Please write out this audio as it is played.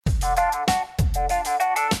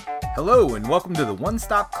Hello, and welcome to the One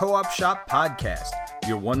Stop Co-op Shop podcast,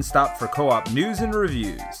 your one stop for co-op news and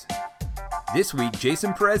reviews. This week,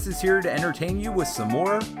 Jason Perez is here to entertain you with some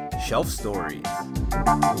more Shelf Stories.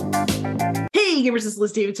 Hey, gamers, this is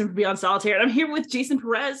Liz Davidson from Beyond Solitaire, and I'm here with Jason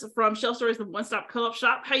Perez from Shelf Stories, the One Stop Co-op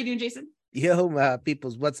Shop. How you doing, Jason? Yo,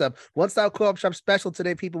 peoples, what's up? One Stop Co-op Shop special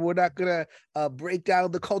today, people. We're not gonna break down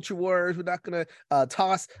the culture wars. We're not gonna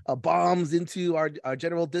toss bombs into our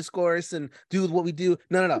general discourse and do what we do.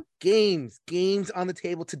 No. Games on the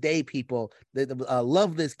table today, people.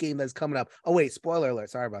 Love this game that's coming up. Oh wait, spoiler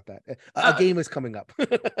alert. Sorry about that. A game is coming up.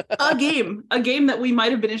 a game that we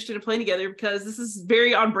might have been interested in playing together because this is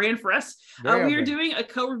very on brand for us. We are doing a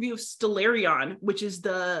co-review of Stellarion, which is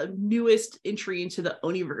the newest entry into the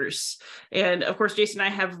Oniverse. And of course, Jason and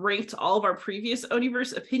I have ranked all of our previous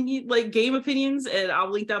Oniverse game opinions, and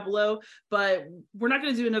I'll link that below. But we're not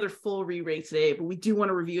going to do another full re-rank today, but we do want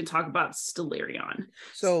to review and talk about Stellarion.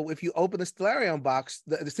 So if you open the Stellarion box,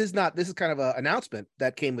 this is kind of an announcement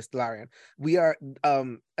that came with Stellarion. We are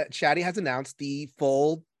Shaddy has announced the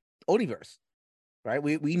full Oniverse. Right,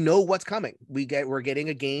 we know what's coming. We're getting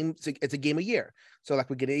a game. It's a game a year. So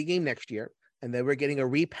like we're getting a game next year, and then we're getting a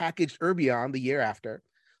repackaged Urbion the year after.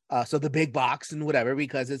 So the big box and whatever,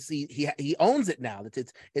 because he owns it now.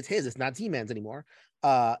 It's his. It's not Z-Man's anymore.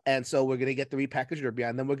 And so we're gonna get the repackaged Urbion,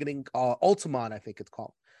 and then we're getting Ultimon, I think it's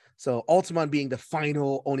called. So Ultimon being the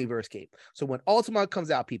final Oniverse game. So when Ultimon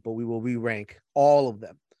comes out, people, we will re-rank all of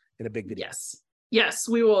them in a big video. Yes,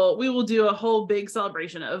 we will do a whole big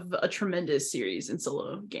celebration of a tremendous series in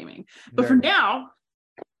solo gaming. But for now,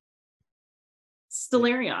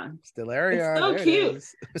 Stellarion. It's so cute.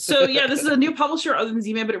 So yeah, this is a new publisher other than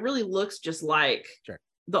Z-Man, but it really looks just like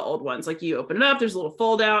the old ones. Like you open it up, there's a little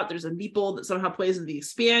fold out, there's a meeple that somehow plays with the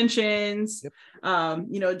expansions. Yep.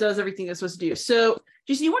 It does everything it's supposed to do. So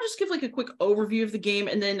Jason, you want to just give like a quick overview of the game,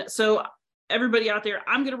 and then everybody out there,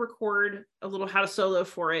 I'm going to record a little how to solo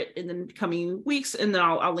for it in the coming weeks, and then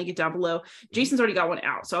I'll link it down below. Jason's already got one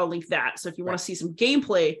out, so I'll link that. So if you want to see some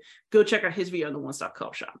gameplay, go check out his video on the One Stop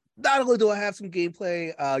Co-op Shop. Not only do I have some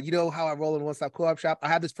gameplay, you know how I roll in One Stop Co-op Shop. I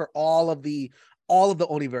have this for all of the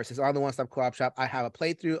Oniverses on the One Stop Co-op Shop. I have a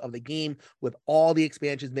playthrough of the game with all the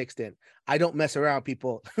expansions mixed in. I don't mess around,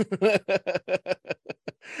 people.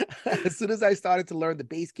 As soon as I started to learn the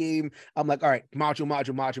base game, I'm like, all right,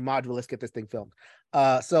 module, let's get this thing filmed.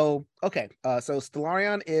 So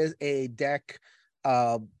Stellarion is a deck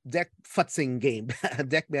futzing game,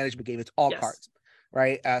 deck management game. It's all cards,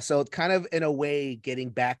 right? So it's kind of in a way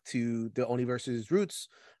getting back to the Oniverse's roots.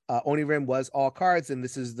 Onirim was all cards, and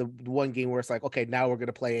this is the one game where it's like, okay, now we're going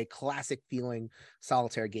to play a classic feeling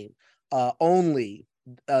solitaire game. Only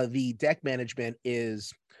the deck management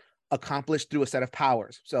is accomplished through a set of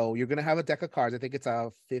powers. So you're going to have a deck of cards. I think it's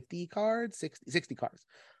 50 cards, 60 cards.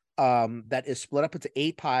 That is split up into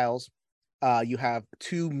 8 piles. You have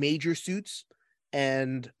 2 major suits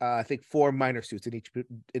and I think 4 minor suits in each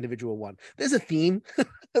individual one. There's a theme,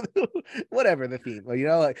 whatever the theme.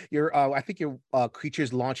 I think your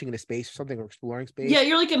creatures launching into space or something, or exploring space. Yeah,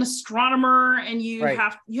 you're like an astronomer, and you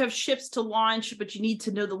have ships to launch, but you need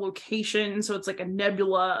to know the location. So it's like a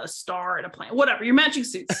nebula, a star, and a planet. Whatever. You're matching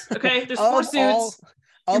suits. Okay, there's 4 suits.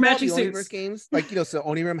 You're matching suits. Oniverse games, so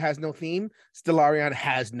Onirim has no theme. Stellarion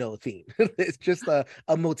has no theme. It's just a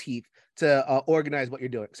motif to organize what you're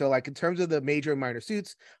doing. So like in terms of the major and minor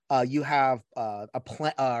suits, you have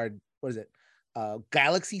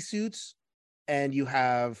galaxy suits, and you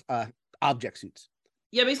have object suits.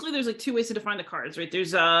 Yeah, basically there's like 2 ways to define the cards, right?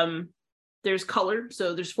 There's color,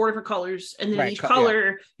 so there's 4 different colors, and then each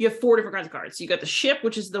color you have 4 different kinds of cards. So you got the ship,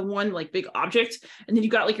 which is the one like big object, and then you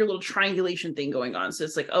got like your little triangulation thing going on. So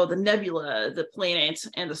it's like, the nebula, the planet,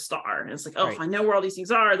 and the star. And it's like, if I know where all these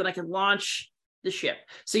things are, then I can launch the ship.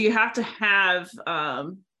 So you have to have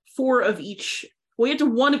 4 of each. Well, you have to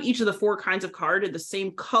one of each of the 4 kinds of card in the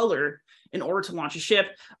same color in order to launch a ship,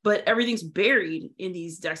 but everything's buried in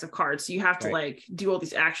these decks of cards. So you have to do all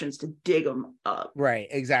these actions to dig them up. Right,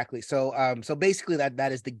 exactly. So basically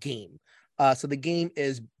that is the game. So the game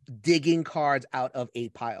is digging cards out of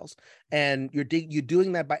 8 piles, and you're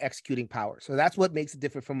doing that by executing power. So that's what makes it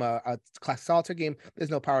different from a classic solitaire game. There's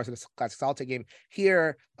no powers in a classic solitaire game.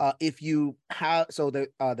 Here, if you have,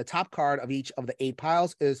 the top card of each of the 8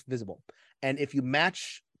 piles is visible, and if you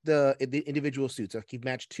match the individual suits, so if you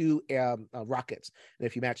match 2 rockets, and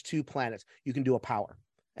if you match 2 planets, you can do a power.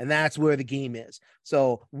 And that's where the game is.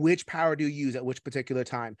 So which power do you use at which particular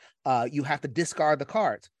time? You have to discard the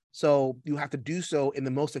cards. So you have to do so in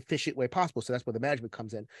the most efficient way possible. So that's where the management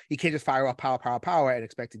comes in. You can't just fire off power and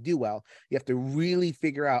expect to do well. You have to really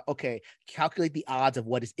figure out, okay, calculate the odds of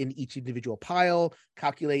what is in each individual pile,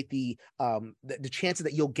 calculate the chances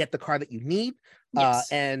that you'll get the card that you need.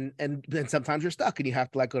 Yes. And then sometimes you're stuck and you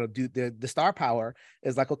have to like go to do the star power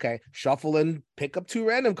is like, okay, shuffle and pick up 2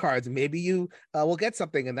 random cards. And maybe you will get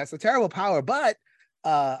something. And that's a terrible power, but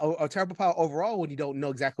a terrible power overall when you don't know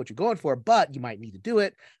exactly what you're going for, but you might need to do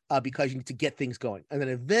it because you need to get things going. And then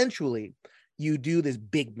eventually you do this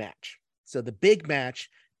big match. So the big match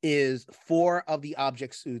is 4 of the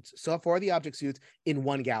object suits. So 4 of the object suits in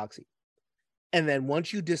one galaxy. And then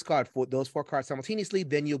once you discard those 4 cards simultaneously,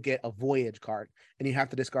 then you'll get a voyage card. And you have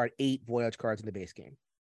to discard 8 voyage cards in the base game.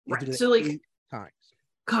 Right. So like 8 times.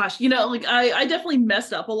 Gosh, like I definitely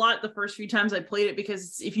messed up a lot the first few times I played it,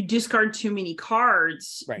 because if you discard too many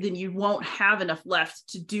cards, then you won't have enough left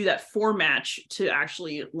to do that 4 match to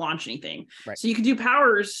actually launch anything. Right. So you can do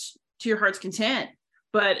powers to your heart's content.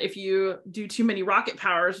 But if you do too many rocket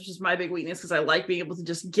powers, which is my big weakness, because I like being able to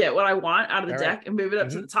just get what I want out of the deck and move it up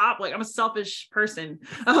to the top. Like, I'm a selfish person.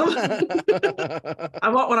 I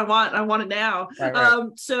want what I want. I want it now. Right.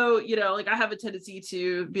 So, like I have a tendency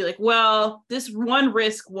to be like, well, this one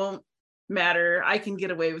risk won't matter. I can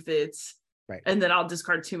get away with it. Right. And then I'll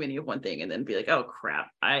discard too many of one thing and then be like, oh, crap.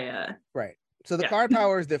 Right. So the card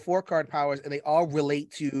powers, the 4 card powers, and they all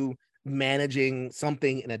relate to managing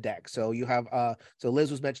something in a deck. So you have so Liz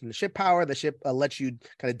was mentioning the ship power. The ship lets you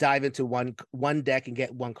kind of dive into one deck and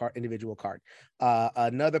get one individual card.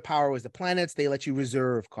 Another power was the planets. They let you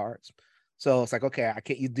reserve cards. So it's like, okay, I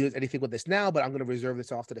can't do anything with this now, but I'm going to reserve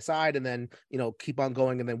this off to the side and then keep on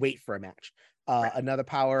going and then wait for a match. Another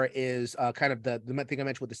power is kind of the thing I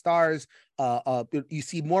mentioned with the stars. You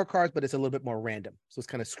see more cards, but it's a little bit more random. So it's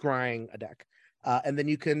kind of scrying a deck. And then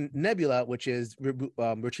you can Nebula, which is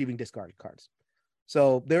retrieving discarded cards.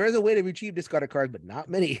 So there is a way to retrieve discarded cards, but not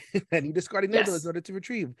many. And you discarding Nebula in order to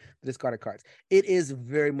retrieve the discarded cards. It is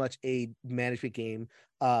very much a management game.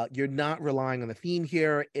 You're not relying on the theme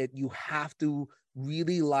here. You have to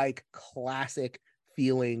really like classic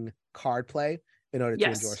feeling card play in order to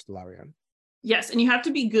enjoy Stellarion. Yes, and you have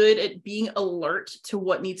to be good at being alert to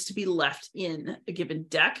what needs to be left in a given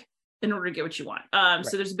deck in order to get what you want.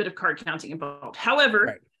 So there's a bit of card counting involved.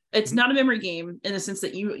 However, it's not a memory game in the sense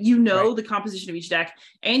that you know the composition of each deck,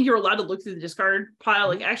 and you're allowed to look through the discard pile.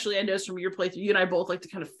 Like, actually, I noticed from your playthrough, you and I both like to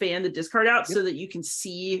kind of fan the discard out so that you can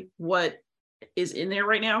see what is in there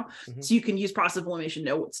right now. So you can use process of elimination,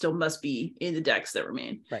 know what still must be in the decks that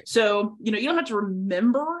remain. So, you don't have to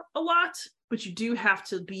remember a lot, but you do have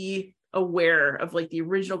to be aware of like the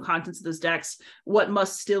original contents of those decks, what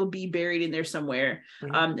must still be buried in there somewhere.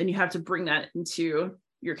 And you have to bring that into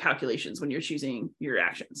your calculations when you're choosing your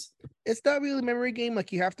actions. It's not really a memory game.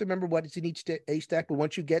 Like, you have to remember what is in each deck, but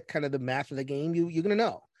once you get kind of the math of the game, you're gonna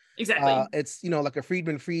know. Exactly. It's like a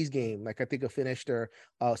Friedman Freeze game, like I think of finished, or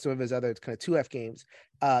some of his other kind of 2F games.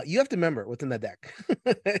 You have to remember what's in the deck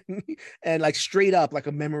and like straight up like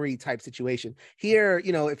a memory type situation. Here,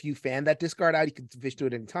 if you fan that discard out, you can fish to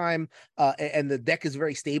it in time. And the deck is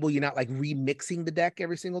very stable. You're not like remixing the deck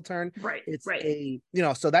every single turn. It's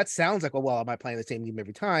so that sounds like, well, am I playing the same game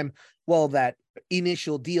every time? Well, that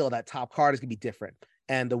initial deal, that top card is gonna be different.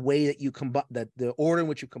 And the way that you combine the order in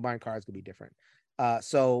which you combine cards could be different.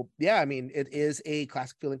 So yeah, I mean, it is a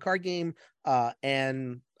classic feeling card game.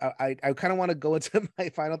 And I kind of want to go into my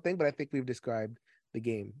final thing, but I think we've described the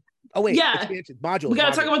game. Oh wait, expansion, modules. We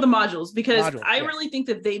gotta talk about the modules, because I really think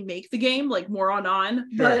that they make the game like more on.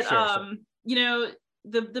 But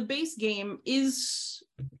the base game is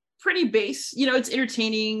pretty base. It's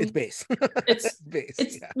entertaining. It's base. It's base.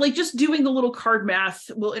 It's like just doing the little card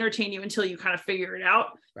math will entertain you until you kind of figure it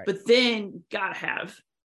out. But then you gotta have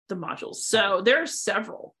the modules. So there are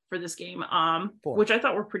several for this game, which I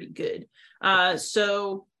thought were pretty good.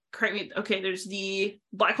 So correct me. Okay, there's the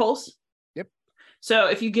black holes. Yep. So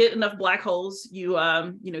if you get enough black holes, you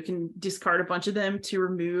can discard a bunch of them to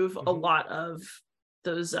remove a lot of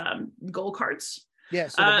those gold cards. Yeah.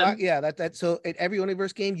 So so in every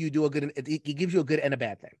universe game, you do it gives you a good and a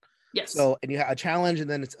bad thing. Yes. So, and you have a challenge, and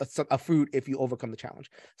then it's a fruit if you overcome the challenge.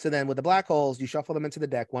 So then with the black holes, you shuffle them into the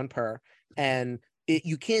deck, 1 per, and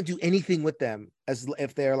you can't do anything with them as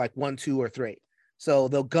if they're like 1, 2, or 3. So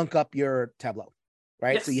they'll gunk up your tableau,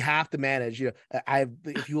 right? Yes. So you have to manage.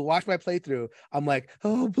 If you watch my playthrough, I'm like,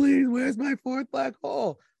 oh please, where's my 4th black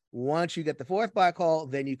hole? Once you get the 4th black hole,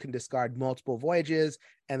 then you can discard multiple voyages,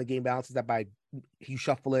 and the game balances that by you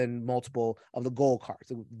shuffle in multiple of the gold cards,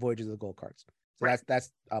 the voyages of the gold cards. So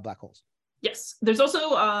that's black holes. Yes. There's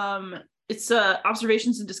also it's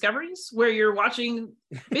observations and discoveries where you're watching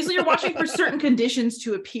for certain conditions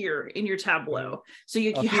to appear in your tableau. So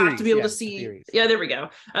you have to be able to see. Yeah, there we go.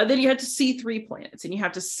 Then you have to see 3 planets and you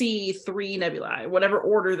have to see 3 nebulae, whatever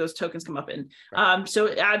order those tokens come up in. Right. So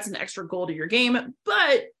it adds an extra goal to your game,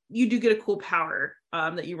 but you do get a cool power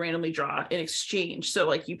that you randomly draw in exchange. So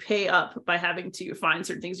like you pay up by having to find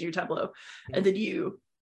certain things in your tableau, and then you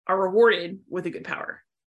are rewarded with a good power.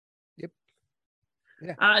 Yep.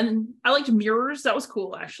 Yeah. And I liked mirrors. That was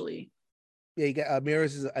cool, actually. Yeah, you get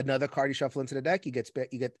mirrors is another card you shuffle into the deck. You get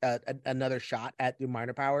another shot at your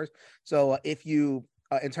minor powers. So if you,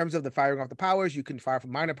 in terms of the firing off the powers, you can fire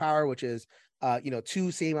from minor power, which is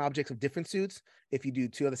 2 same objects of different suits. If you do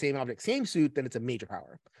 2 of the same object, same suit, then it's a major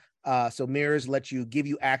power. So mirrors give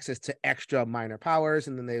you access to extra minor powers,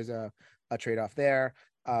 and then there's a trade-off there.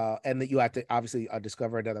 And that you have to obviously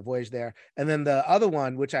discover another voyage there. And then the other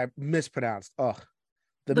one, which I mispronounced. Oh,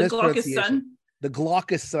 the Glaucus Sun. The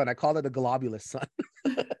Glaucus Sun. I called it the Globulus Sun.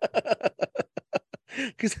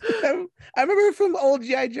 Because I remember from old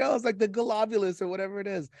G.I. Joe, it's like the Globulus or whatever it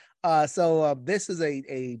is. So this is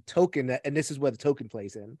a token, and this is where the token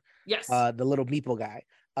plays in. Yes. The little meeple guy.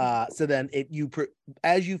 So then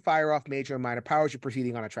as you fire off major and minor powers, you're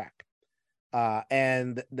proceeding on a track.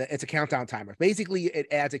 And it's a countdown timer. Basically, it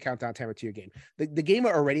adds a countdown timer to your game. The game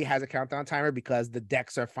already has a countdown timer because the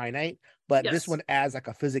decks are finite, but this one adds like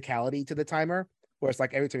a physicality to the timer, where it's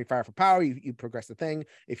like every time you fire for power, you progress the thing.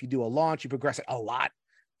 If you do a launch, you progress it a lot.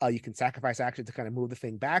 You can sacrifice action to kind of move the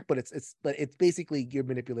thing back, but it's basically you're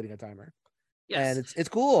manipulating a timer. Yes. And it's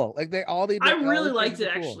cool. Like I really liked it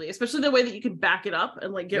actually, especially the way that you could back it up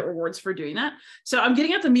and like get rewards for doing that. So I'm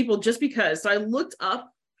getting at the meeple just because. So I looked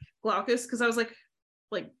up Glaucus because I was like,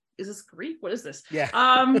 is this Greek? What is this? Yeah.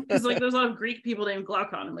 Because like there's a lot of Greek people named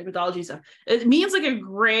Glaucon and like mythology stuff. It means like a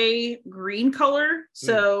gray-green color.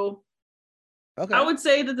 So I would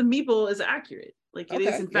say that the meeple is accurate. Like it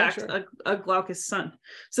is in fact a Glaucus Sun.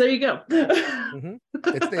 So there you go.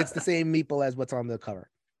 It's the same meeple as what's on the cover.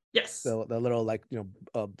 Yes. So the little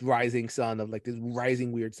rising sun of like this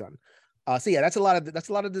rising weird sun. So yeah, that's a lot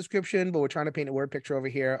of description, but we're trying to paint a word picture over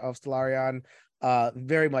here of Stellarion.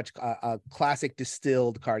 Very much a classic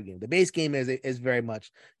distilled card game. The base game is very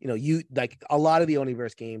much, you like a lot of the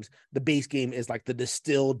Oniverse games, the base game is like the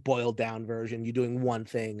distilled, boiled down version. You're doing one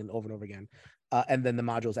thing and over again. And then the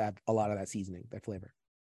modules add a lot of that seasoning, that flavor.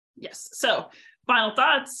 Yes. So final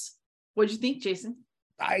thoughts. What'd you think, Jason?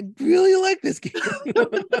 I really like this game. You know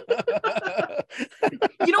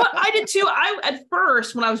what? I did too. At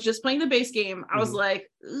first, when I was just playing the base game, I was like,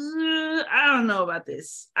 I don't know about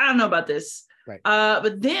this. Right.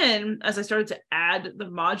 But then as I started to add the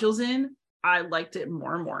modules in, I liked it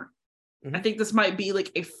more and more. I think this might be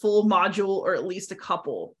like a full module or at least a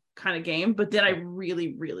couple kind of game, but then I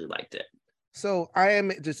really, really liked it. So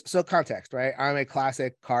context, right? I'm a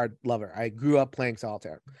classic card lover. I grew up playing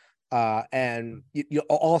solitaire. And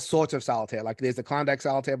all sorts of solitaire. Like there's the Klondike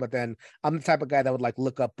solitaire, but then I'm the type of guy that would like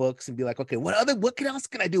look up books and be like, okay, what else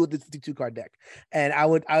can I do with this 52 card deck? And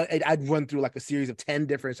I'd run through like a series of 10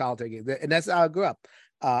 different solitaire games, and that's how I grew up.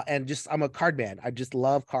 And I'm a card man. I just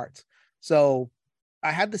love cards. So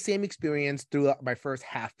I had the same experience throughout my first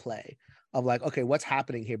half play of like, okay, what's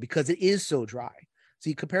happening here? Because it is so dry. So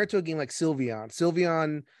you compare it to a game like Sylveon.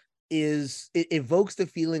 Sylveon it evokes the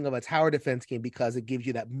feeling of a tower defense game because it gives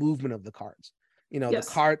you that movement of the cards.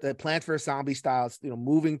 The Plants vs. Zombie styles,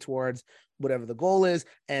 moving towards whatever the goal is,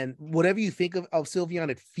 and whatever you think of Sylveon,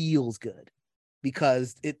 it feels good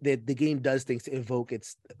because the game does things to evoke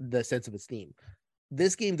the sense of its theme.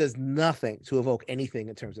 This game does nothing to evoke anything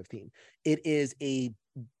in terms of theme. It is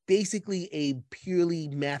basically a purely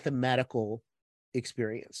mathematical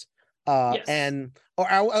experience. And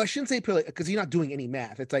I shouldn't say purely because you're not doing any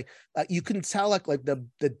math. It's like you can tell like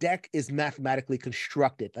the deck is mathematically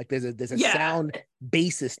constructed. Like there's a sound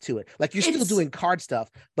basis to it. Like you're still doing card stuff,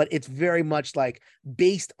 but it's very much like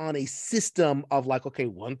based on a system of like, okay,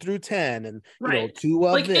 1 through 10 and 2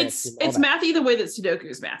 of like this. It's mathy the way that Sudoku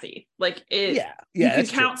is mathy. Like you can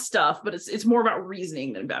count stuff, but it's more about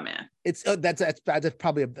reasoning than about math. It's that's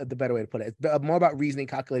probably the better way to put it. It's more about reasoning,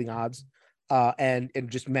 calculating odds. And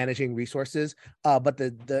just managing resources, but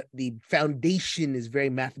the foundation is very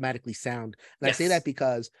mathematically sound. And I say that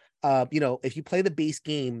because if you play the base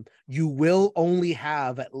game, you will only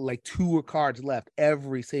have like 2 cards left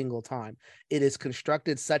every single time. It is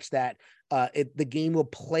constructed such that the game will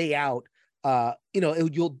play out.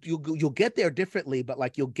 You'll get there differently, but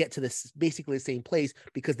like you'll get to this basically the same place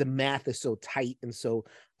because the math is so tight and so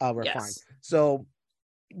refined. So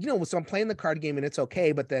so I'm playing the card game and it's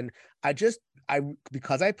okay, but then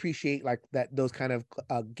because I appreciate like that, those kind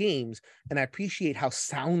of games, and I appreciate how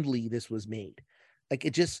soundly this was made. Like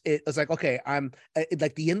it was like, okay,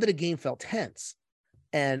 like the end of the game felt tense.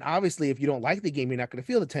 And obviously, if you don't like the game, you're not going to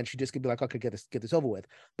feel the tension. You just could be like, okay, get this over with.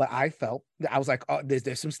 But I was like, oh,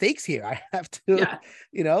 there's some stakes here. I have to,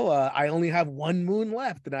 I only have one moon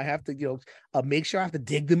left, and I have to, make sure I have to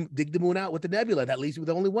dig the moon out with the nebula. That leaves me with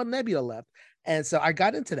only one nebula left. And so I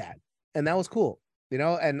got into that, and that was cool,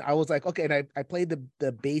 And I was like, okay, and I played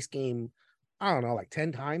the base game, I don't know, like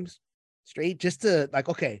 10 times straight, just to like,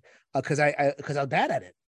 okay, because I was bad at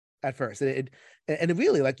it at first, and it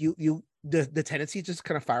really like the tendency is just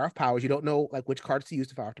kind of fire off powers. You don't know like which cards to use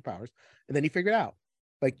to fire off the powers, and then you figure it out.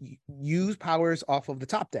 Like use powers off of the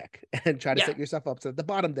top deck and try to set yourself up so that the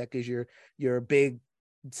bottom deck is your big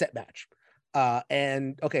set match.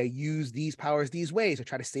 And okay, use these powers these ways to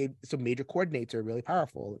try to save some major coordinates are really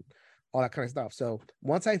powerful and all that kind of stuff. So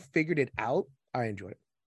once I figured it out, I enjoyed it.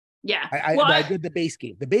 Yeah, I did the base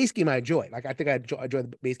game. The base game I enjoyed. Like I think I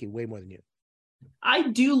enjoyed the base game way more than you. I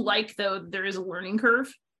do like though there is a learning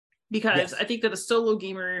curve, because I think that a solo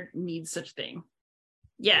gamer needs such a thing.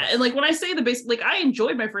 Yeah, and like when I say the base, like I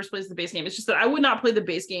enjoyed my first place of the base game. It's just that I would not play the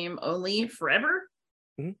base game only forever.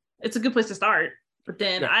 Mm-hmm. It's a good place to start, but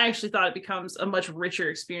then I actually thought it becomes a much richer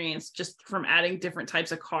experience just from adding different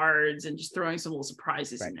types of cards and just throwing some little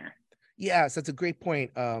surprises in there. Yes, that's a great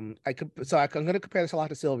point. I'm going to compare this a lot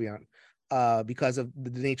to Sylveon, because of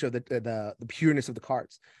the nature of the pureness of the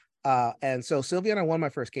cards. And so Sylveon, I won my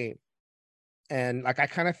first game, and like I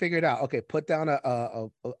kind of figured out, okay, put down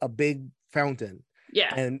a big fountain,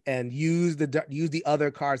 and use the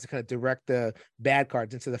other cards to kind of direct the bad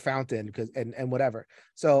cards into the fountain, because and whatever.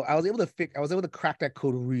 So I was able to crack that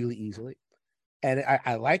code really easily. And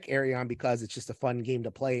I like Arion because it's just a fun game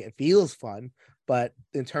to play. It feels fun, but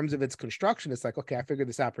in terms of its construction, it's like, okay, I figured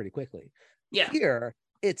this out pretty quickly. Yeah. Here,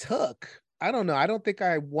 it took, I don't know, I don't think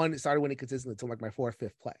I started winning consistently until like my 4th,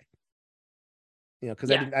 5th play. Because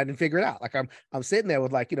I didn't figure it out. Like I'm sitting there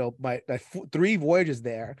with like, my 3 voyages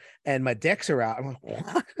there, and my decks are out. I'm like,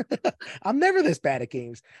 what? I'm never this bad at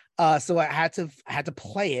games. So I had to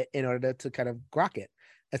play it in order to kind of grok it.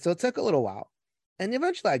 And so it took a little while. And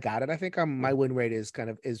eventually I got it. I think my win rate is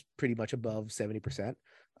pretty much above 70%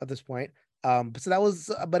 at this point. So that was,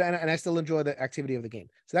 and I still enjoy the activity of the game.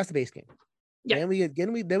 So that's the base game. Yeah.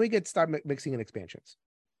 Then we start mixing in expansions.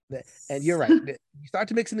 And you're right. You start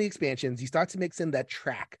to mix in the expansions. You start to mix in that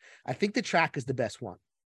track. I think the track is the best one.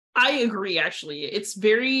 I agree. Actually, it's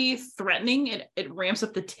very threatening. It ramps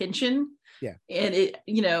up the tension. Yeah. And it,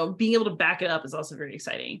 being able to back it up is also very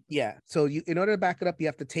exciting. Yeah. So in order to back it up, you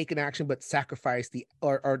have to take an action, but sacrifice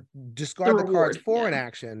or discard the cards for an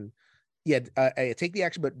action. Yeah. Take the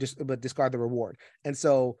action, but discard the reward. And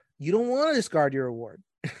so you don't want to discard your reward.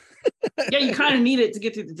 Yeah, you kind of need it to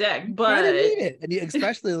get through the deck, but you need it. And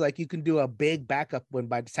especially like you can do a big backup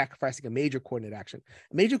by sacrificing a major coordinate action.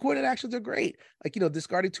 Major coordinate actions are great. Like,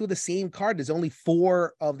 discarding 2 of the same card, there's only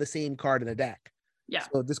 4 of the same card in a deck. Yeah.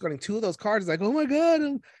 So discarding 2 of those cards is like, oh my God.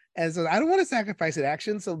 And so I don't want to sacrifice an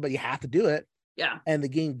action, but you have to do it. Yeah. And the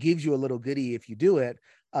game gives you a little goodie if you do it,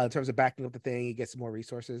 in terms of backing up the thing, you get some more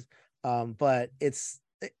resources. But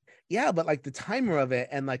but like the timer of it,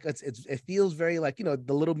 and like it feels very like,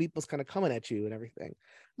 the little meeple's kind of coming at you and everything.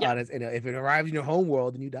 Yeah. If it arrives in your home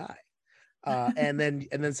world, then you die. And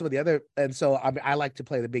then some of the other, and so I like to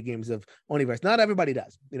play the big games of Oniverse. Not everybody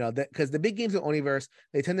does, because the big games of Oniverse,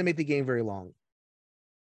 they tend to make the game very long.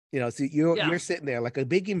 So you're sitting there, like a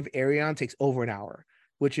big game of Arion takes over an hour,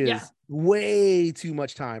 which is way too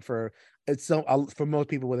much time for most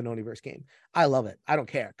people with an Oniverse game. I love it. I don't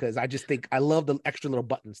care, because I just think I love the extra little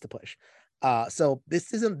buttons to push. So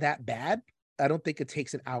this isn't that bad. I don't think it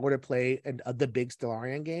takes an hour to play the big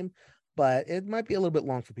Stellarion game, but it might be a little bit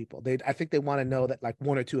long for people. I think they want to know that like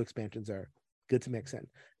 1 or 2 expansions are good to mix in.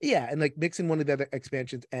 Yeah, and like mix in one of the other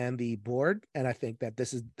expansions and the board, and I think that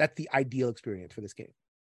that's the ideal experience for this game.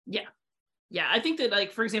 Yeah, I think that,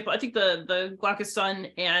 like, for example, I think the Glaucus Sun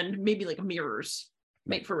and maybe like mirrors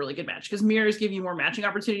make for a really good match, because mirrors give you more matching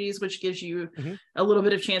opportunities, which gives you a little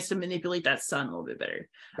bit of chance to manipulate that sun a little bit better.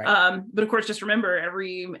 Right. But of course, just remember,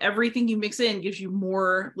 everything you mix in gives you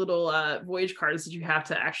more little voyage cards that you have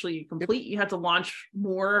to actually complete. You have to launch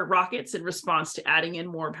more rockets in response to adding in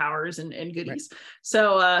more powers and goodies. Right.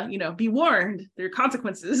 So be warned, there are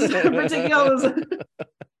consequences for taking all those.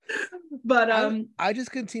 But I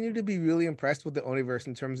just continue to be really impressed with the Oniverse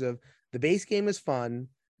in terms of the base game is fun.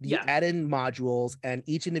 You add in modules, and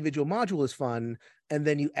each individual module is fun, and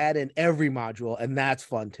then you add in every module, and that's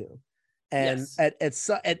fun too. And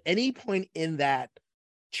at any point in that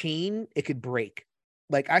chain, it could break.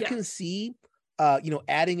 Like I can see,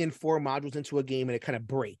 adding in 4 modules into a game and it kind of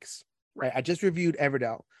breaks. Right. I just reviewed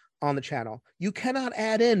Everdell on the channel. You cannot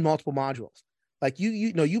add in multiple modules. Like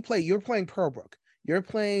you're playing Pearlbrook. You're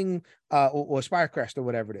playing or Spirecrest or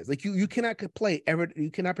whatever it is. Like you cannot play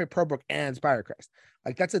Pearlbrook and Spirecrest.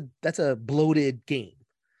 Like that's a bloated game.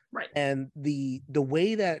 Right. And the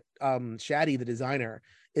way that Shaddy, the designer,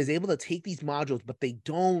 is able to take these modules, but they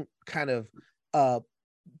don't kind of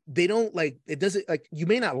they don't like it doesn't like you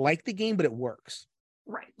may not like the game, but it works.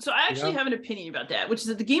 Right. So I actually have an opinion about that, which is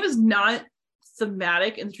that the game is not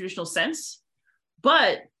thematic in the traditional sense,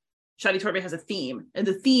 but Shadi Torbe has a theme, and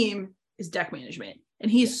the theme is deck management. And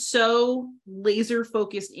he's so laser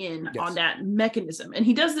focused in on that mechanism. And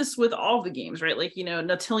he does this with all the games, right? Like,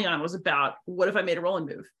 Nautilion was about, what if I made a rolling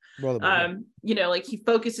move? Like he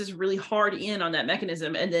focuses really hard in on that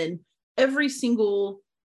mechanism. And then every single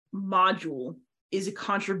module is a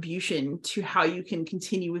contribution to how you can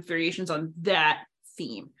continue with variations on that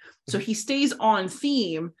theme. So he stays on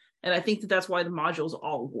theme. And I think that that's why the modules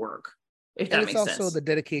all work. If that makes sense. It's also the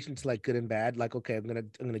dedication to like good and bad. Like, okay, I'm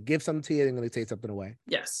gonna give something to you, and I'm gonna take something away.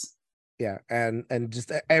 Yes. Yeah, and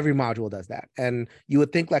just every module does that. And you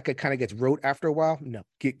would think like it kind of gets rote after a while. No,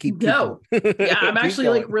 keep going. Yeah, I'm actually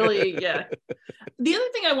like really The other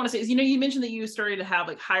thing I want to say is, you mentioned that you started to have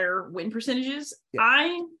like higher win percentages.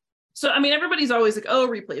 Yeah. Everybody's always like, oh,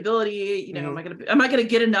 replayability, am I gonna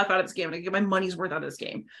get enough out of this game? I'm gonna get my money's worth out of this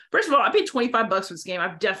game. First of all, I paid $25 for this game.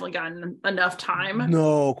 I've definitely gotten enough time.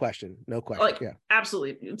 No question. Like,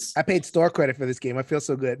 absolutely. I paid store credit for this game. I feel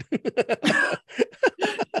so good.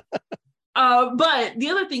 But the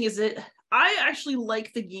other thing is that I actually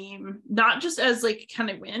like the game, not just as like kind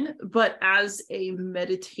of win, but as a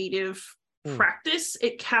meditative practice.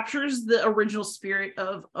 It captures the original spirit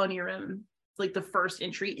of Onirim, like the first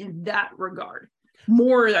entry in that regard,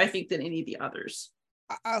 more I think than any of the others.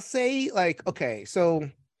 I'll say like, okay, so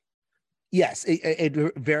yes, it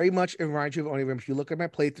very much reminds you of Onirim. If you look at my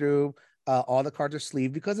playthrough, all the cards are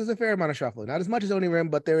sleeved because there's a fair amount of shuffling. Not as much as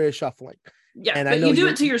Onirim, but there is shuffling. Yeah, and but you do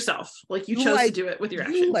it to yourself. Like you chose to do it with your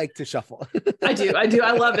action. You like to shuffle. I do.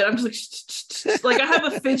 I love it. I'm just like I have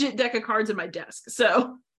a fidget deck of cards in my desk.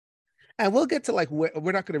 So. And we'll get to like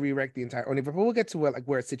we're not going to re-rank the entire Oniverse, but we'll get to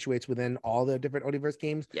where it situates within all the different Oniverse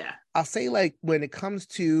games. Yeah, I'll say like when it comes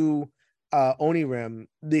to Onirim,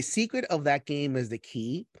 the secret of that game is the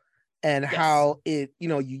key, and how it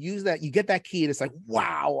you use that, you get that key, and it's like,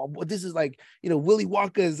 wow, this is like Willy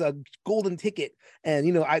Wonka's golden ticket, and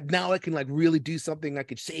I can like really do something. I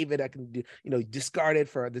could save it. I can do, discard it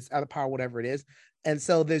for this other power, whatever it is. And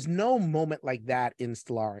so there's no moment like that in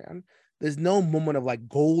Stellarion. There's no moment of like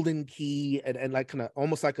golden key and like kind of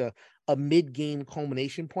almost like a mid-game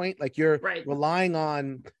culmination point. Like you're relying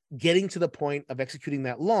on getting to the point of executing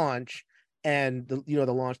that launch, and the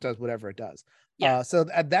launch does whatever it does. Yeah. So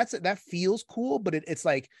that feels cool, but it's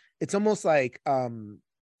like it's almost like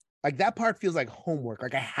that part feels like homework.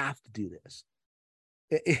 Like I have to do this.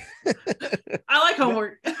 I like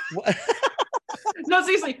homework. No,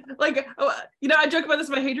 seriously, like I joke about this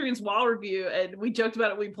in my Hadrian's Wall review, and we joked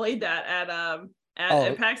about it. We played that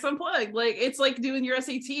at PAX Unplugged. Like it's like doing your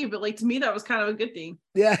SAT, but like to me that was kind of a good thing.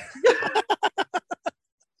 Yeah.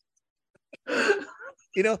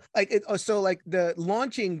 So like the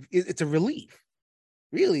launching, it's a relief,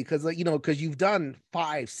 really, because because you've done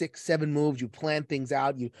 5, 6, 7 moves, you plan things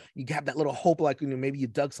out, you have that little hope, like maybe you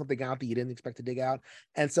dug something out that you didn't expect to dig out,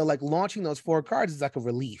 and so like launching those 4 cards is like a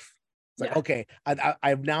relief. It's like, okay,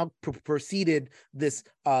 I've now proceeded this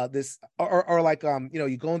or like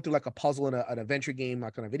you're going through like a puzzle in an adventure game,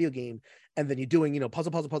 like on a video game, and then you're doing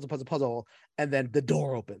puzzle, and then the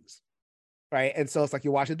door opens, right? And so it's like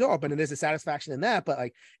you watch the door open, and there's a satisfaction in that, but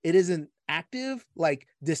like it isn't active like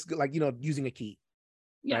this, like using a key,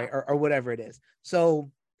 right, or whatever it is.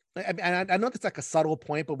 So I know that's like a subtle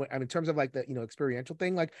point, but in terms of like the experiential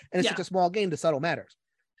thing, like, and it's such a small game, the subtle matters.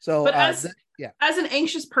 So, but as an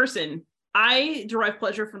anxious person, I derive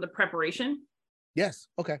pleasure from the preparation. Yes.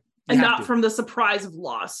 Okay. And not from the surprise of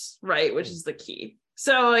loss, right? Which is the key.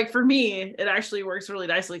 So, like for me, it actually works really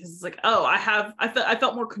nicely because it's like, oh, I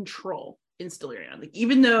felt more control in Stellarion. Like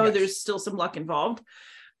even though there's still some luck involved,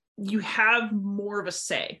 you have more of a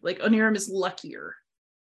say. Like Onirim is luckier.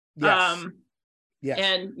 Yes. Yes.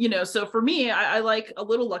 And so for me, I like a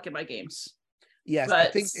little luck in my games. Yes, but I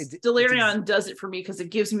think Stellarion does it for me because it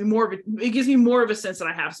gives me more of a sense that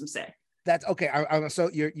I have some say. That's okay. So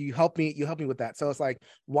you help me with that. So it's like,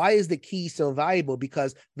 why is the key so valuable?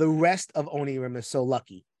 Because the rest of Onirim is so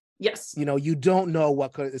lucky. Yes. You don't know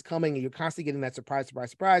what is coming, and you're constantly getting that surprise.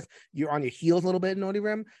 You're on your heels a little bit in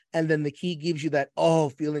OniRim, and then the key gives you that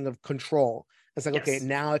feeling of control. It's like, okay,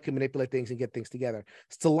 now I can manipulate things and get things together.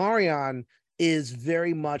 Stellarion is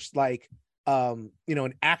very much like an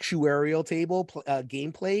actuarial table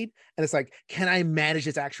game played, and it's like, can I manage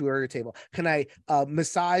this actuarial table? Can I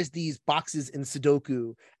massage these boxes in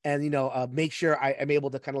Sudoku and make sure I am able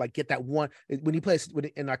to kind of like get that one. When you play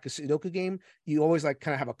in like a Sudoku game, you always like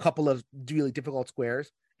kind of have a couple of really difficult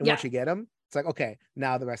squares, and once you get them, it's like, okay,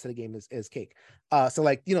 now the rest of the game is cake. So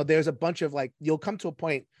like, there's a bunch of like, you'll come to a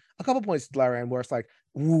couple points Stellarion where it's like,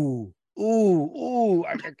 ooh,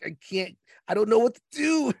 I can't, I don't know what to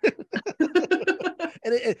do.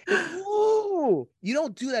 And you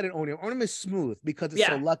don't do that in OniRim. OniRim is smooth because it's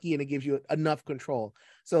so lucky and it gives you enough control.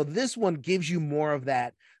 So this one gives you more of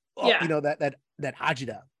that, that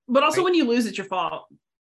agita. But also, right? When you lose, it's your fault.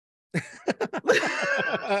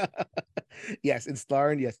 Yes, in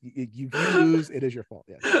Stellarion, yes, you lose, it is your fault.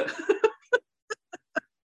 Yes.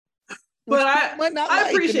 But I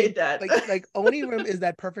appreciate that. Like OniRim is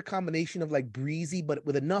that perfect combination of like breezy, but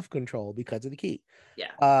with enough control because of the key.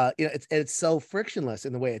 Yeah. It's so frictionless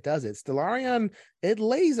in the way it does it. Stellarion, it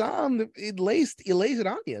lays it on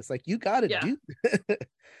you. It's like, you got to do.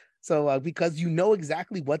 So because you know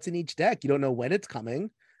exactly what's in each deck, you don't know when it's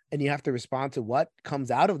coming, and you have to respond to what comes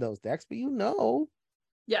out of those decks, but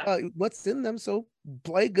what's in them, so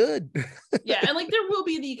play good. Yeah, and like there will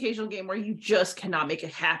be the occasional game where you just cannot make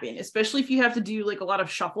it happen, especially if you have to do like a lot of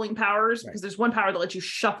shuffling powers, because there's one power that lets you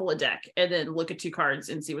shuffle a deck and then look at 2 cards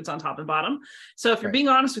and see what's on top and bottom. So if you're being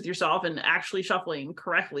honest with yourself and actually shuffling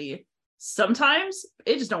correctly, sometimes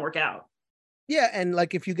it just don't work out. Yeah, and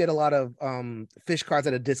like if you get a lot of fish cards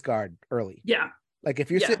at a discard early. Yeah. Like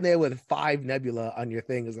if you're sitting there with 5 Nebula on your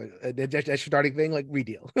thing, is like that starting thing, like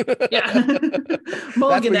redeal. Yeah.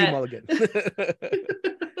 Mulligan that. Mulligan.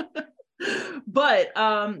 But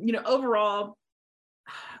overall,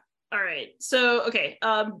 all right. So okay,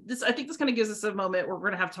 I think this kind of gives us a moment where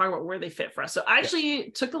we're gonna have to talk about where they fit for us. So I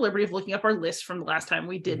actually took the liberty of looking up our list from the last time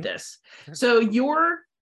we did this. So your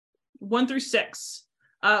 1 through 6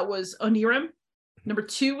 was OniRim, number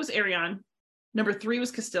 2 was Arion, number 3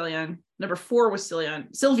 was Castilian, number 4 was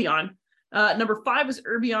Sylveon, number 5 was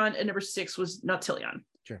Urbion, and number 6 was Nautilion.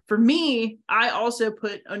 Sure. For me, I also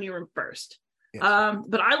put OniRim first. Yes.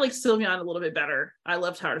 But I like Sylveon a little bit better. I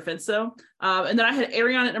love Tower Defense though. And then I had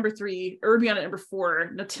Arion at number 3, Urbion at number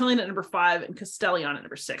 4, Nautilion at number 5, and Castilian at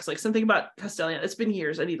number 6. Like something about Castilian, it's been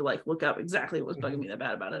years. I need to like look up exactly what was bugging me that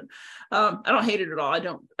bad about it. I don't hate it at all.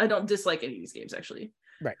 I don't dislike any of these games actually.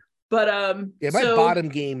 Right. But my bottom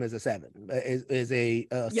game is a 7. Is a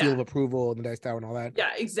seal of approval and the Dice Tower and all that.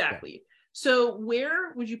 Yeah, exactly. Yeah. So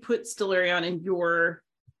where would you put Stellarion in your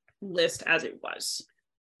list as it was?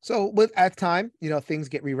 So at time, things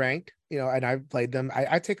get re-ranked, and I've played them.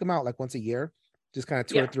 I take them out like once a year, just kind of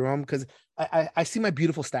tour through them because I see my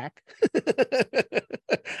beautiful stack.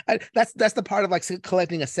 That's the part of like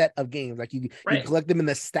collecting a set of games. Like you collect them in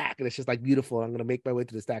the stack, and it's just like beautiful. I'm gonna make my way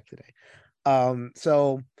to the stack today.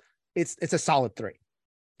 So it's a solid 3.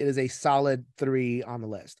 It is a solid 3 on the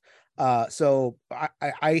list. So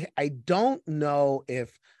I don't know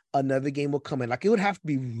if another game will come in. Like it would have to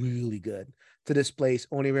be really good to displace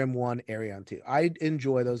OniRim 1, Arion 2. I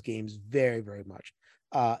enjoy those games very, very much.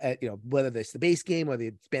 Whether it's the base game or the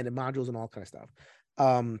expanded modules and all kind of stuff.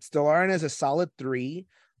 Stellarion is a solid 3.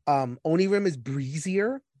 OniRim is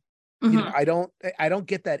breezier. Mm-hmm. I don't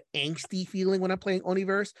get that angsty feeling when I'm playing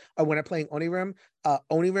Oniverse or when I'm playing OniRim.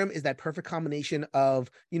 OniRim is that perfect combination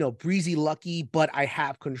of breezy, lucky, but I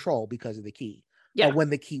have control because of the key. Yeah. When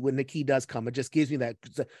the key does come, it just gives me that,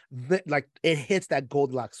 like it hits that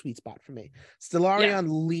Goldilocks sweet spot for me.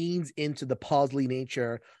 Stellarion leans into the puzzly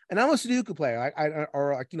nature, and I'm a Sudoku player.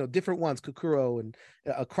 Or like different ones, Kokuro and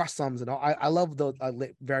cross sums and all. I love those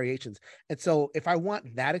variations. And so if I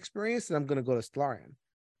want that experience, then I'm gonna go to Stellarion,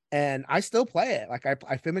 and I still play it. Like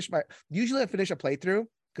I finish a playthrough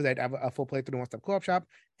because I'd have a full playthrough in One Stop Co-op Shop,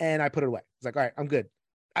 and I put it away. It's like, all right, I'm good.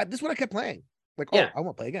 This is what I kept playing. Like, I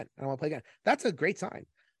want to play again. I want to play again. That's a great sign.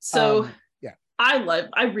 So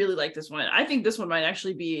I really like this one. I think this one might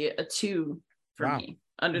actually be a 2 for me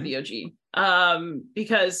under the OG.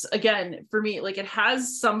 Because again, for me, like it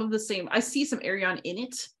has some of the same, I see some Arion in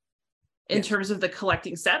it in terms of the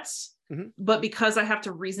collecting sets, but because I have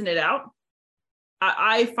to reason it out,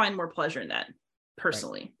 I find more pleasure in that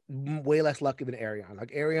personally. Right. Way less lucky than Arion.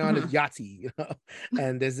 Like Arion is Yahtzee,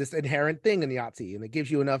 and there's this inherent thing in Yahtzee, and it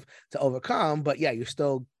gives you enough to overcome. But you're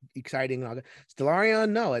still exciting. Stellarion,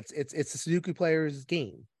 no, it's a Sudoku player's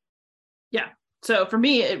game. Yeah. So for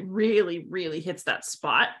me, it really, really hits that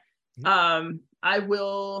spot. I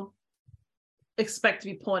will expect to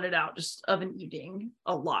be pulling it out just of an evening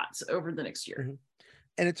a lot over the next year.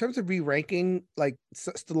 And in terms of re-ranking, like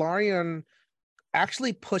Stellarion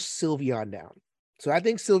actually pushed Sylveon down. So I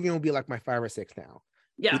think Sylveon will be like my 5 or 6 now.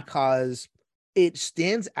 Yeah. Because it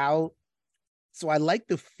stands out. So I like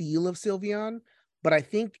the feel of Sylveon, but I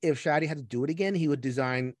think if Shady had to do it again, he would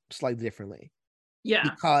design slightly differently. Yeah.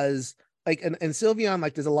 Because like in Sylveon,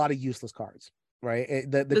 like there's a lot of useless cards, right?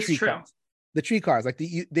 The tree cards. The tree cards, like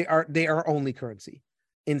they are only currency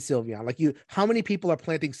in Sylveon. Like how many people are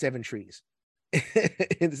planting 7 trees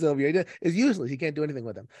in Sylveon? It's useless. You can't do anything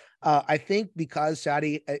with them. I think because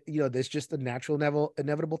Shady, there's just a natural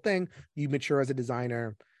inevitable thing. You mature as a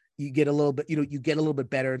designer. You get a little bit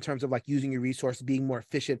better in terms of like using your resources, being more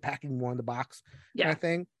efficient, packing more in the box. Yeah. Kind of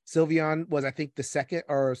thing. Sylveon was, I think, the second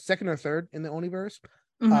or third in the Oniverse,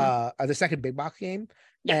 the second big box game.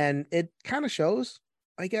 Yeah. And it kind of shows,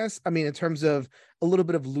 I guess. I mean, in terms of a little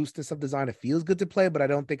bit of looseness of design, it feels good to play, but I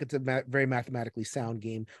don't think it's a very mathematically sound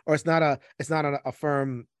game, or it's not a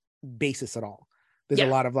firm basis at all. There's a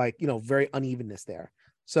lot of very unevenness there.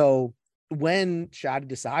 So when Shady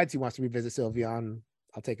decides he wants to revisit Sylveon,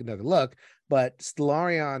 I'll take another look. But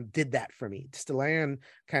Stellarion did that for me. Stellarion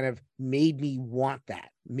kind of made me want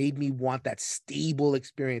that stable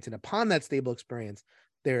experience, and upon that stable experience,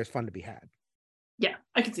 there is fun to be had. Yeah,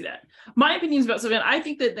 I can see that. My opinions about Sylveon, I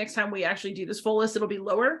think that next time we actually do this full list, it'll be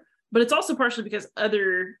lower, but it's also partially because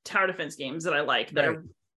other tower defense games that I like that are,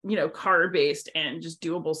 card based and just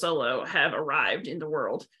doable solo have arrived in the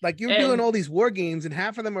world. Like you're doing all these war games and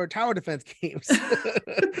half of them are tower defense games.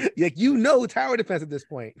 Like, tower defense at this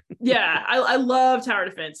point. Yeah, I love tower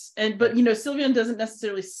defense. But Sylveon doesn't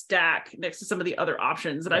necessarily stack next to some of the other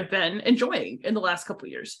options that I've been enjoying in the last couple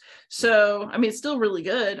of years. So, I mean, it's still really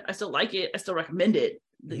good. I still like it. I still recommend it.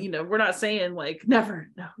 We're not saying like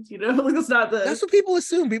never, no, like that's what people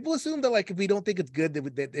assume. People assume that like if we don't think it's good,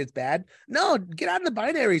 that it's bad. No, get out of the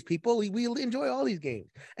binaries, people. We enjoy all these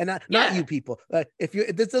games, and not you people. If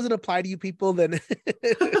this doesn't apply to you people, then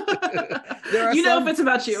there are if it's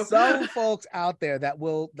about you. Some folks out there that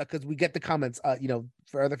will, because we get the comments,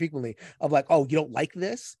 further frequently of like, oh, you don't like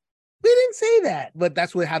this. We didn't say that, but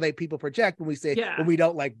that's how people project when we say when we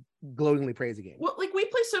don't like glowingly praise a game. Well, like we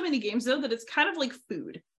play so many games though that it's kind of like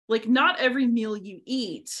food. Like not every meal you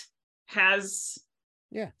eat has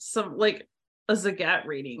some like a Zagat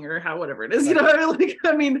rating or whatever it is. Right.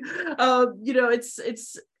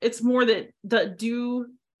 It's more that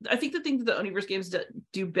I think the thing that the Oniverse games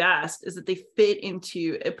do best is that they fit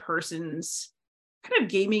into a person's kind of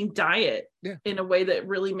gaming diet in a way that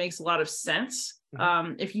really makes a lot of sense.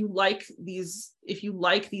 If you like these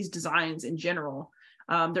designs in general,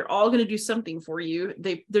 they're all going to do something for you.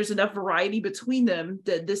 There's enough variety between them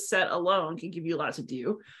that this set alone can give you a lot to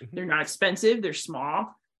do. They're not expensive. They're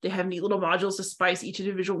small. They have neat little modules to spice each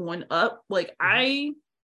individual one up. Like I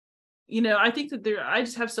think that I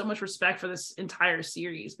just have so much respect for this entire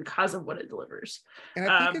series because of what it delivers. And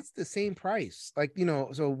I think it's the same price. Like,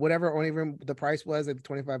 so whatever the price was, like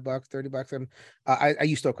 $25, $30. I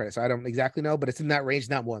use store credit, so I don't exactly know, but it's in that range,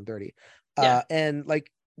 not more than 30. And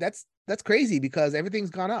like, that's crazy because everything's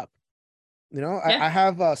gone up. I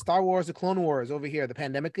have Star Wars: The Clone Wars over here, the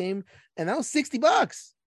pandemic game, and that was $60.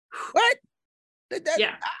 What?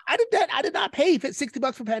 I did not pay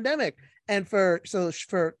 $60 for pandemic, and for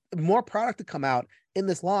more product to come out in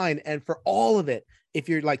this line, and for all of it, if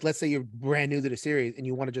you're like, let's say you're brand new to the series and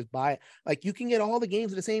you want to just buy it, like you can get all the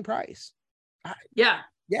games at the same price. Great.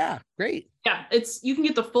 Yeah, you can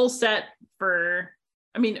get the full set for.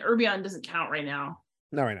 I mean, Urbion doesn't count right now.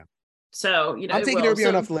 Not right now. So I'm taking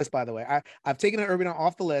Urbion off the list. By the way, I've taken Urbion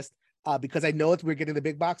off the list because I know we're getting the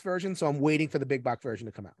big box version, so I'm waiting for the big box version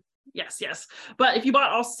to come out. Yes. But if you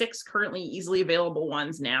bought all 6 currently easily available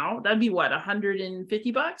ones now, that'd be what,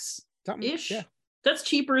 $150 ish? Yeah. That's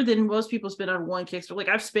cheaper than most people spend on one Kickstarter. Like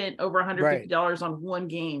I've spent over $150 on one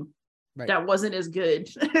game that wasn't as good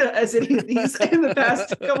as any of these in the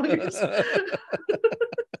past couple years.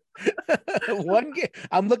 One game.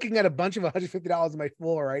 I'm looking at a bunch of $150 on my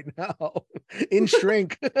floor right now in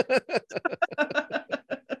shrink.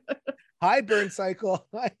 Hi, Burn Cycle.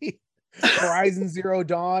 Hi, Horizon Zero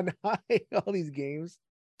Dawn. Hi, all these games.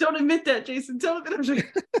 Don't admit that, Jason. Don't admit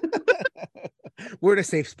it. We're in a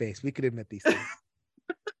safe space. We could admit these things.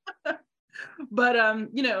 But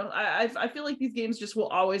I feel like these games just will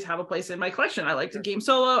always have a place in my collection. I like to game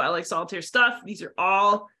solo. I like solitaire stuff. These are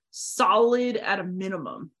all solid at a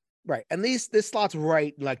minimum. Right, and this slot's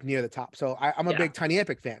right like near the top. So I'm a big Tiny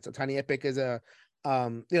Epic fan. So Tiny Epic is a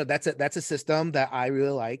that's a system that I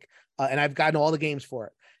really like, and I've gotten all the games for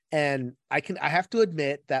it. And I have to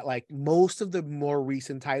admit that like most of the more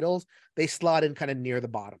recent titles, they slot in kind of near the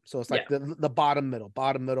bottom. So it's like the bottom middle,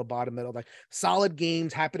 like solid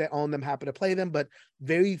games, happy to own them, happy to play them, but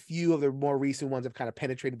very few of the more recent ones have kind of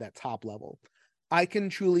penetrated that top level. I can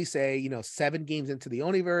truly say, you know, 7 games into the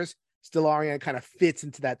Oniverse, Stellarion kind of fits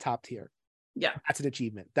into that top tier. Yeah. That's an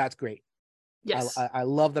achievement. That's great. Yes. I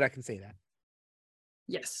love that I can say that.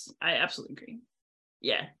 Yes, I absolutely agree.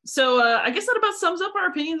 Yeah. So I guess that about sums up our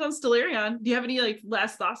opinions on Stellarion. Do you have any like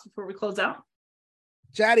last thoughts before we close out?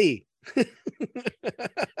 Chatty.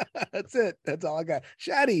 That's it. That's all I got.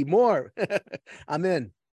 Chatty, more. I'm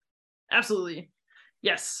in. Absolutely.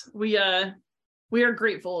 Yes. We are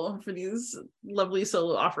grateful for these lovely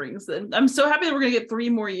solo offerings. And I'm so happy that we're gonna get 3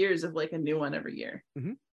 more years of like a new one every year.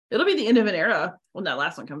 Mm-hmm. It'll be the end of an era when that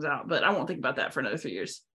last one comes out, but I won't think about that for another 3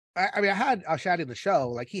 years. I mean, I had Chatty in the show,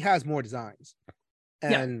 like he has more designs.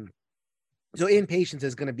 And so Impatience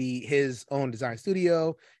is going to be his own design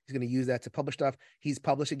studio. He's going to use that to publish stuff. He's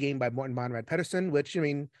published a game by Morten Monrad Pedersen, which, I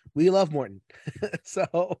mean, we love Morten.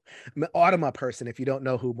 So I'm an Automa person, if you don't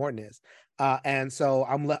know who Morten is. And so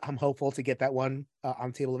I'm hopeful to get that one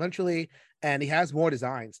on the table eventually. And he has more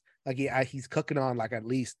designs. Like he's cooking on like at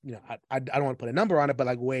least, you know, I don't want to put a number on it, but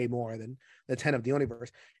like way more than the 10 of the Oniverse.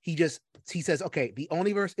 He says, okay, the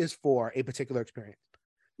Oniverse is for a particular experience.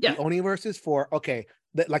 Yeah. The Oniverse is for, okay,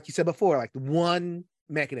 that, like you said before, like one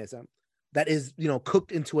mechanism that is, you know,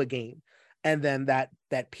 cooked into a game. And then that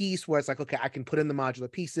piece where it's like, okay, I can put in the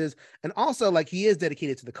modular pieces. And also like he is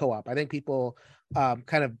dedicated to the co-op. I think people kind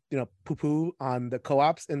of, you know, poo-poo on the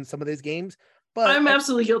co-ops in some of these games. But I'm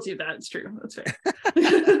absolutely guilty of that. It's true. That's fair.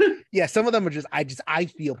 Yeah, some of them are I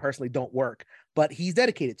feel personally don't work, but he's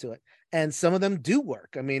dedicated to it. And some of them do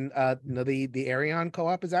work. I mean, you know, the Arion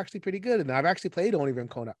co-op is actually pretty good. And I've actually played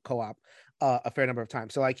Oniverse co-op a fair number of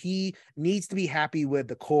times. So like he needs to be happy with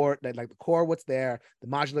the core, what's there, the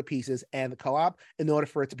modular pieces and the co-op in order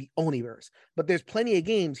for it to be Oniverse. But there's plenty of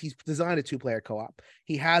games he's designed a 2-player co-op.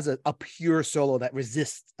 He has a pure solo that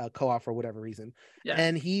resists a co-op for whatever reason. Yeah.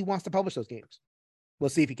 And he wants to publish those games. We'll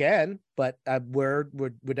see if he can, but we're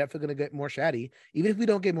definitely going to get more Chatty. Even if we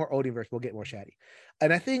don't get more Oniverse, we'll get more Chatty.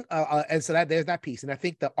 And I think, and so that there's that piece. And I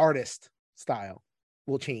think the artist style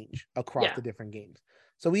will change across the different games.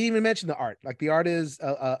 So we even mentioned the art. Like the art is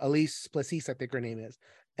Elise Plessis, I think her name is,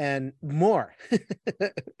 and more.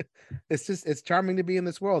 It's charming to be in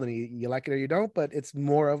this world, and you like it or you don't, but it's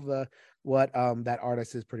more of what that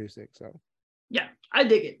artist is producing. So. Yeah, I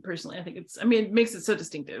dig it personally. I think it makes it so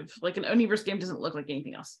distinctive. Like an Oniverse game doesn't look like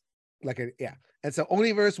anything else. And so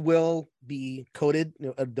Oniverse will be coded.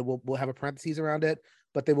 You know, we'll have a parentheses around it,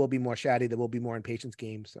 but there will be more Chatty. There will be more Impatience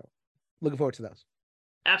games. So looking forward to those.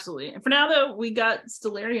 Absolutely. And for now, though, we got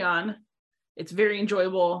Stellarion. It's very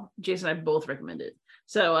enjoyable. Jason and I both recommend it.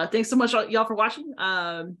 So thanks so much, y'all, for watching.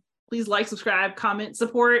 Please like, subscribe, comment,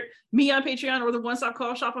 support me on Patreon or the One Stop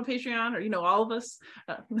Co-op Shop on Patreon, or, you know, all of us.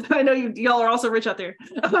 I know y'all are also rich out there.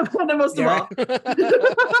 Most of all.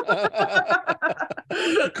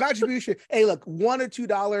 Contribution. Hey, look, $1 or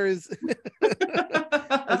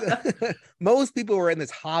 $2. Most people who are in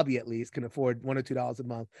this hobby at least can afford $1 or $2 a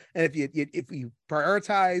month. And if you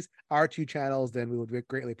prioritize our 2 channels, then we would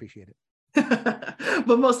greatly appreciate it.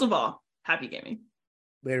 But most of all, happy gaming.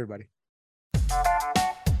 Later, everybody.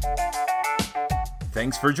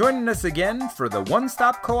 Thanks for joining us again for the One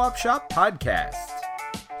Stop Co-op Shop podcast.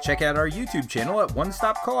 Check out our YouTube channel at One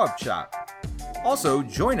Stop Co-op Shop. Also,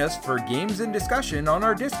 join us for games and discussion on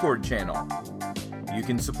our Discord channel. You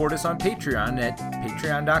can support us on Patreon at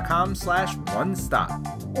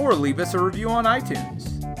patreon.com/onestop or leave us a review on iTunes.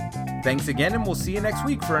 Thanks again, and we'll see you next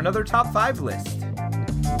week for another Top 5 list.